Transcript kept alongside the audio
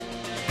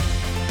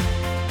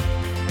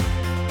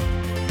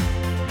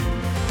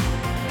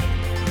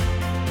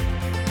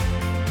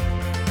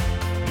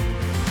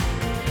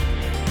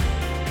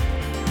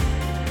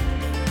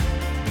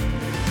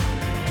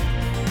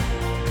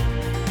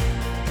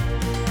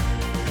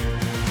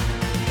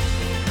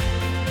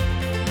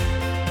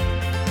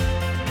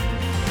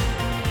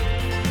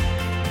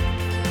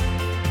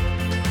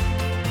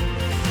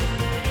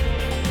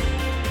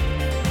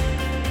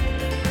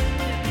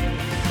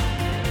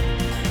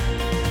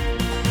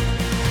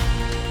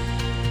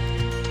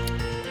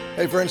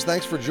Hey friends,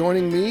 thanks for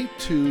joining me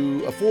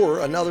for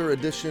another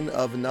edition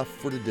of Enough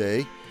for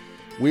Today.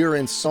 We are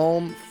in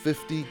Psalm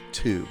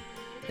 52,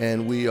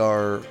 and we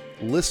are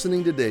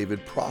listening to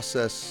David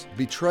process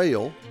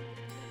betrayal,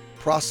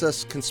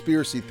 process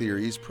conspiracy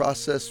theories,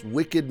 process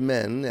wicked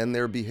men and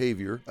their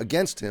behavior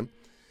against him.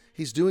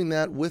 He's doing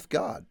that with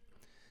God,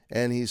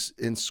 and he's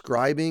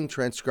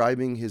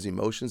transcribing his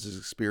emotions, his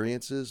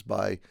experiences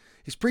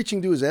he's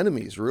preaching to his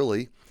enemies,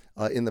 really,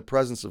 in the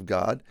presence of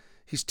God.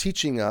 He's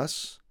teaching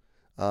us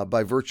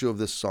by virtue of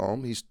this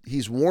psalm.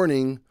 He's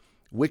warning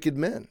wicked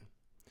men.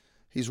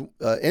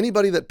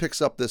 Anybody that picks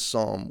up this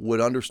psalm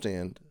would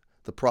understand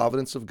the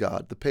providence of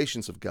God, the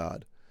patience of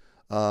God,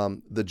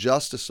 the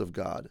justice of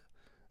God,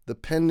 the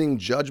pending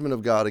judgment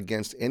of God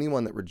against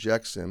anyone that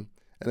rejects him,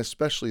 and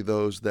especially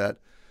those that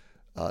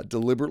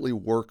deliberately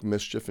work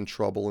mischief and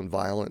trouble and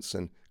violence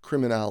and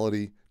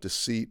criminality,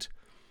 deceit.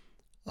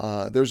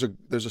 There's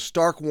a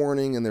stark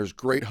warning, and there's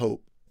great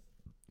hope.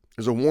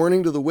 There's a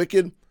warning to the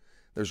wicked.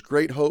 There's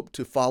great hope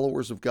to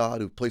followers of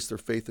God who place their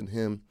faith in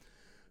him,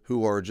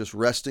 who are just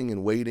resting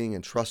and waiting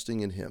and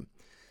trusting in him.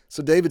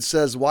 So David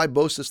says, "Why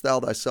boastest thou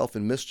thyself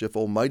in mischief,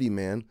 O mighty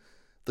man?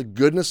 The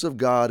goodness of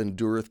God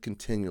endureth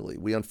continually."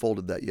 We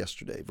unfolded that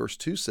yesterday. Verse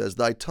 2 says,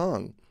 "Thy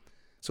tongue,"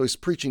 so he's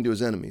preaching to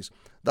his enemies,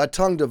 "thy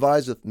tongue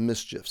deviseth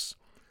mischiefs,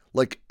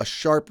 like a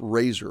sharp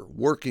razor,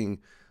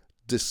 working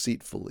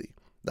deceitfully.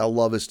 Thou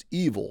lovest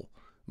evil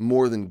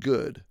more than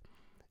good,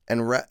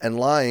 and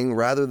lying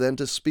rather than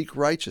to speak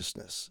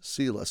righteousness."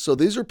 Selah. So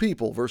these are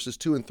people, verses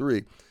 2 and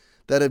 3,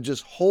 that have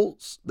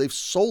they've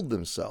sold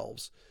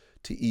themselves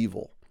to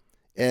evil.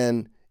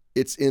 And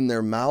it's in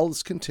their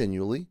mouths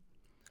continually.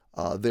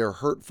 They're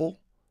hurtful.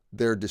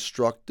 They're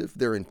destructive.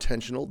 They're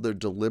intentional. They're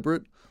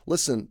deliberate.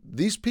 Listen,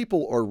 these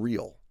people are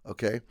real,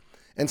 okay?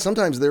 And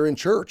sometimes they're in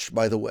church,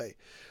 by the way.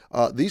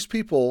 These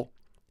people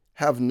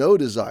have no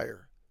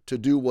desire to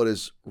do what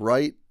is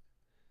right,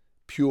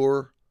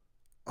 pure,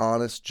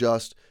 honest,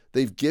 just.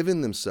 They've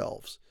given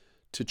themselves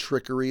to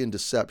trickery and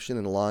deception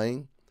and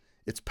lying.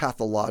 It's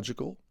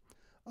pathological.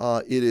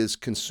 It is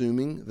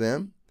consuming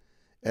them,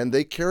 and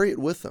they carry it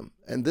with them.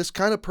 And this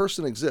kind of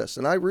person exists.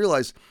 And I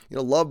realize,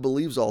 love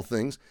believes all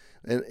things.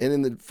 And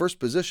in the first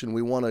position,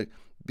 we want to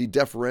be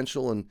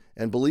deferential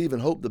and believe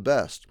and hope the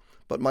best.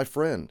 But my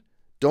friend,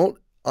 don't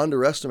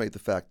underestimate the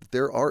fact that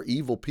there are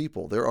evil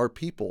people. There are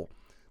people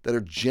that are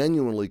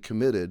genuinely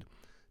committed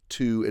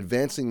to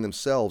advancing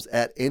themselves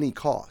at any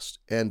cost,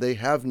 and they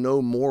have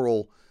no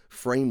moral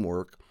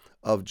framework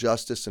of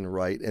justice and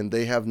right, and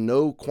they have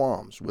no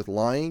qualms with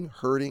lying,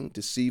 hurting,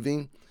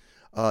 deceiving,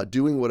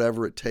 doing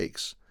whatever it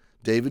takes.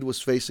 David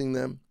was facing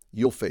them.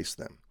 You'll face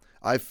them.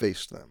 I've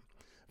faced them.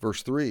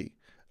 Verse 3,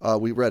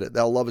 we read it.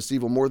 "Thou lovest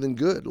evil more than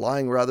good,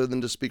 lying rather than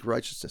to speak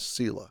righteousness."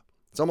 Selah.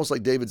 It's almost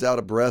like David's out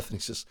of breath,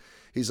 and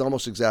he's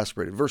almost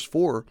exasperated. Verse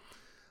 4,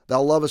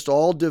 "Thou lovest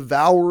all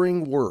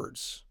devouring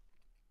words."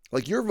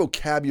 Like, your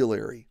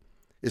vocabulary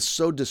is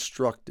so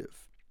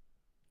destructive.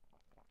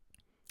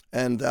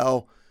 "And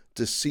thou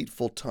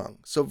deceitful tongue."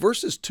 So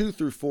verses 2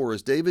 through 4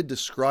 is David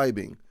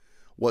describing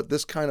what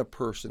this kind of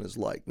person is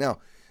like. Now,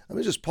 let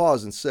me just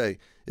pause and say,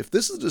 if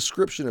this is a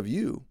description of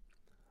you,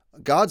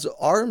 God's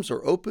arms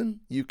are open.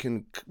 You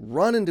can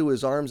run into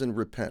his arms and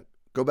repent.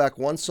 Go back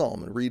one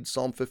psalm and read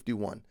Psalm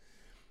 51.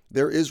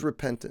 There is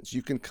repentance.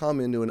 You can come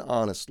into an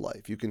honest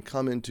life. You can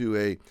come into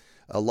a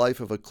life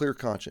of a clear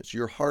conscience.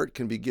 Your heart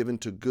can be given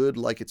to good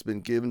like it's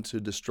been given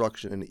to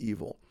destruction and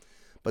evil.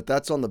 But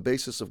that's on the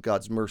basis of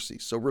God's mercy.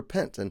 So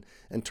repent and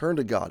turn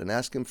to God and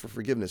ask him for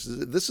forgiveness.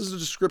 This is a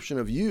description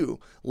of you.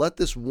 Let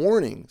this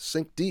warning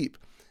sink deep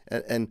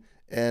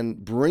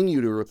and bring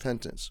you to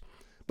repentance.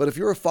 But if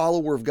you're a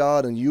follower of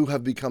God and you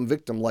have become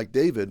victim, like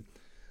David,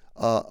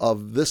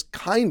 of this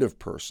kind of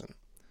person,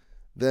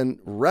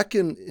 then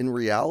reckon in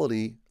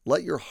reality,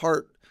 let your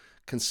heart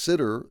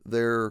consider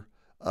their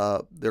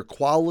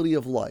quality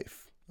of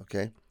life,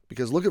 okay?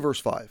 Because look at verse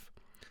 5.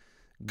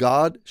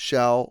 "God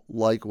shall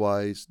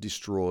likewise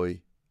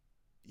destroy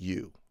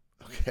you."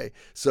 Okay?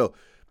 So,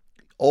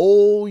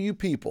 oh, you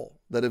people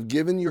that have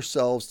given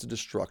yourselves to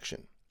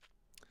destruction,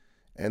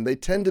 and they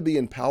tend to be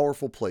in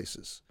powerful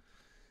places.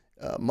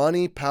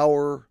 Money,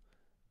 power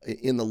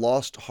in the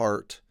lost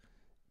heart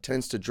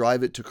tends to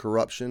drive it to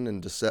corruption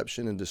and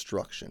deception and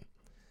destruction.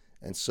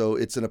 And so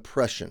it's an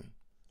oppression.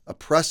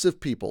 Oppressive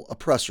people,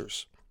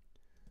 oppressors.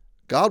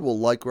 God will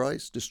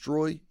likewise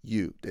destroy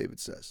you, David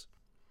says.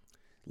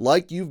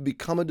 Like you've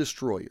become a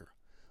destroyer,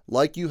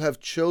 like you have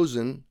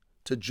chosen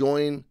to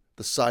join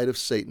the side of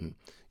Satan.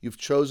 You've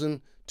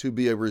chosen to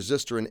be a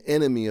resistor, an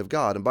enemy of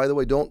God. And by the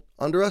way, don't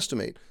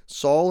underestimate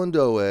Saul and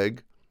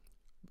Doeg,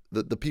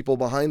 the people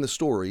behind the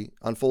story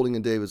unfolding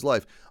in David's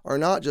life, are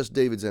not just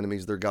David's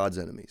enemies, they're God's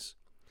enemies.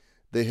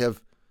 They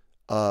have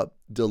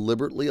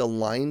deliberately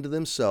aligned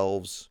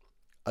themselves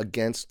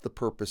against the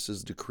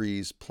purposes,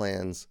 decrees,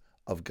 plans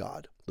of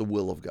God, the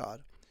will of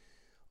God,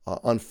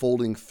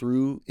 unfolding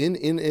through in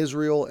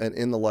Israel and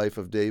in the life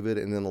of David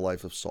and in the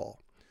life of Saul.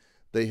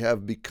 They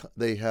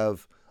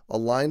have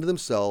aligned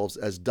themselves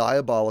as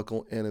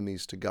diabolical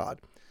enemies to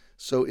God.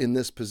 So in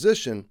this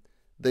position,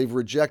 they've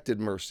rejected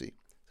mercy.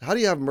 How do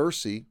you have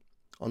mercy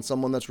on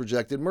someone that's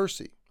rejected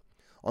mercy?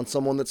 On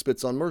someone that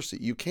spits on mercy?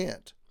 You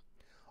can't.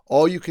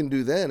 All you can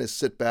do then is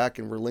sit back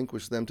and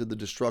relinquish them to the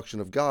destruction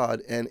of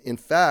God. And in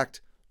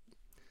fact,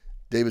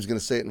 David's going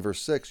to say it in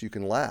verse 6, you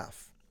can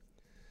laugh.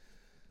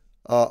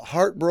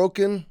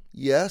 Heartbroken,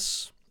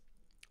 yes.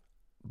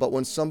 But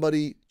when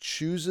somebody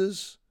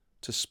chooses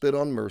to spit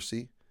on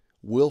mercy,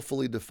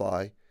 willfully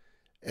defy,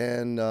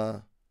 and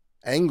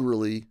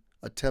angrily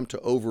attempt to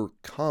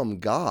overcome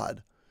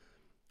God,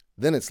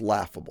 then it's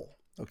laughable.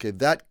 Okay,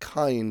 that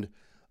kind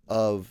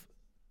of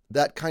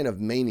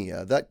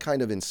mania, that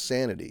kind of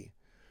insanity,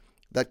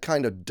 that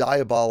kind of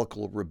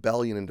diabolical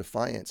rebellion and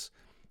defiance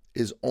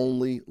is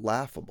only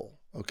laughable.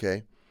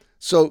 Okay,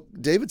 so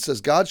David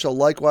says, God shall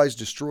likewise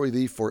destroy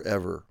thee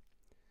forever.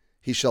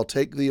 He shall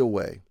take thee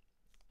away.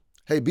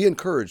 Hey, be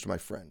encouraged, my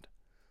friend.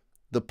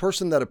 The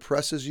person that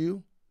oppresses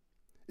you,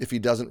 if he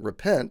doesn't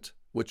repent,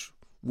 which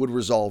would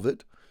resolve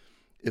it,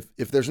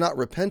 if there's not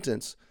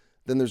repentance,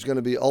 then there's going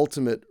to be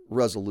ultimate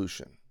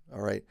resolution.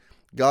 All right.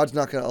 God's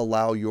not going to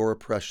allow your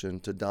oppression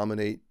to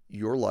dominate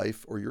your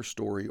life or your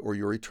story or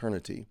your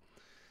eternity.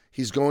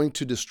 He's going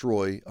to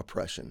destroy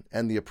oppression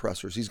and the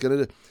oppressors. He's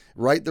going to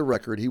right the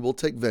record. He will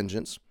take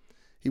vengeance.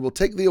 He will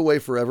take thee away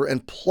forever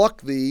and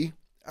pluck thee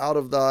out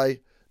of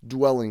thy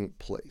dwelling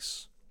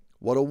place.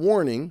 What a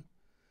warning,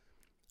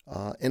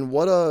 and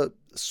what a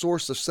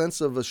source of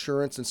sense of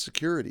assurance and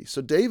security.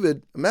 So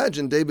David,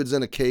 imagine David's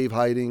in a cave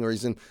hiding, or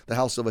he's in the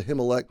house of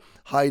Ahimelech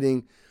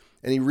hiding,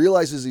 and he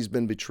realizes he's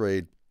been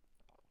betrayed.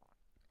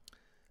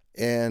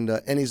 And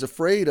he's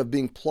afraid of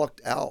being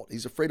plucked out.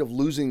 He's afraid of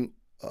losing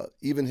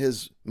even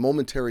his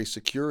momentary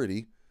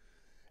security,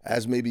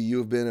 as maybe you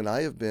have been and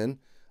I have been.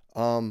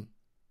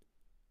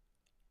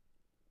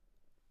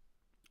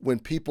 When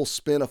people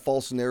spin a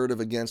false narrative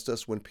against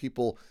us, when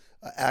people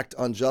act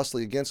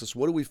unjustly against us,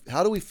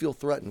 how do we feel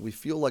threatened? We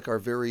feel like our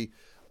very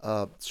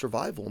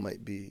survival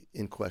might be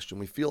in question.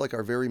 We feel like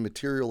our very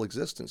material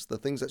existence, the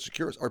things that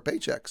secure us, our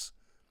paychecks,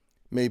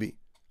 maybe.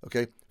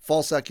 Okay,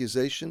 false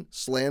accusation,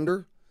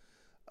 slander.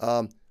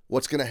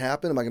 What's going to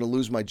happen? Am I going to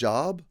lose my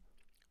job?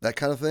 That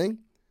kind of thing.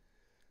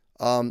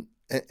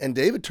 And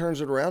David turns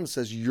it around and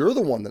says, you're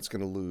the one that's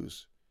going to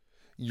lose.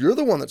 You're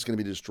the one that's going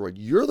to be destroyed.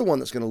 You're the one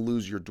that's going to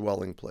lose your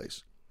dwelling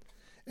place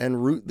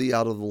and root thee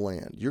out of the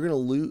land. You're going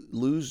to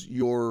lose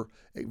your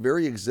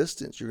very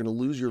existence. You're going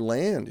to lose your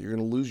land. You're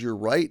going to lose your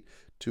right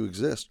to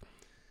exist.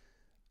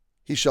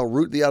 He shall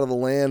root thee out of the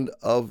land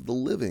of the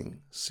living,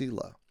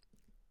 Selah.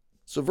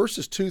 So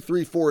verses 2,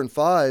 3, 4, and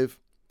 5,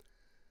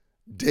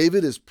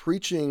 David is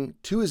preaching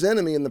to his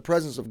enemy in the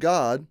presence of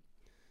God,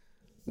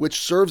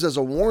 which serves as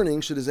a warning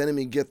should his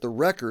enemy get the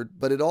record,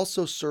 but it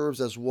also serves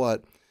as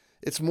what?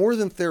 It's more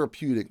than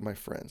therapeutic, my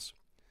friends.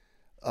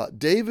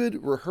 David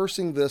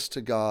rehearsing this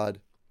to God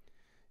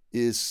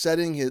is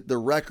setting the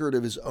record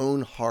of his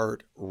own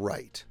heart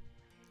right.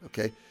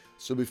 Okay?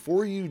 So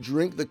before you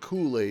drink the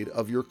Kool-Aid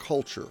of your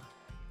culture,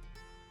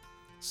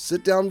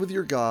 sit down with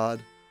your God,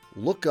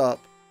 look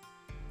up,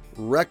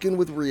 reckon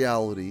with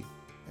reality,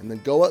 and then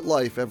go at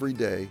life every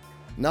day,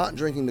 not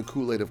drinking the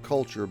Kool-Aid of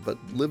culture, but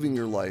living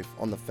your life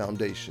on the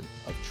foundation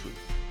of truth.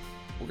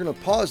 We're going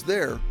to pause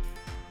there.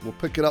 We'll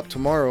pick it up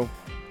tomorrow.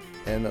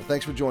 And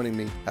thanks for joining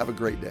me. Have a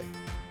great day.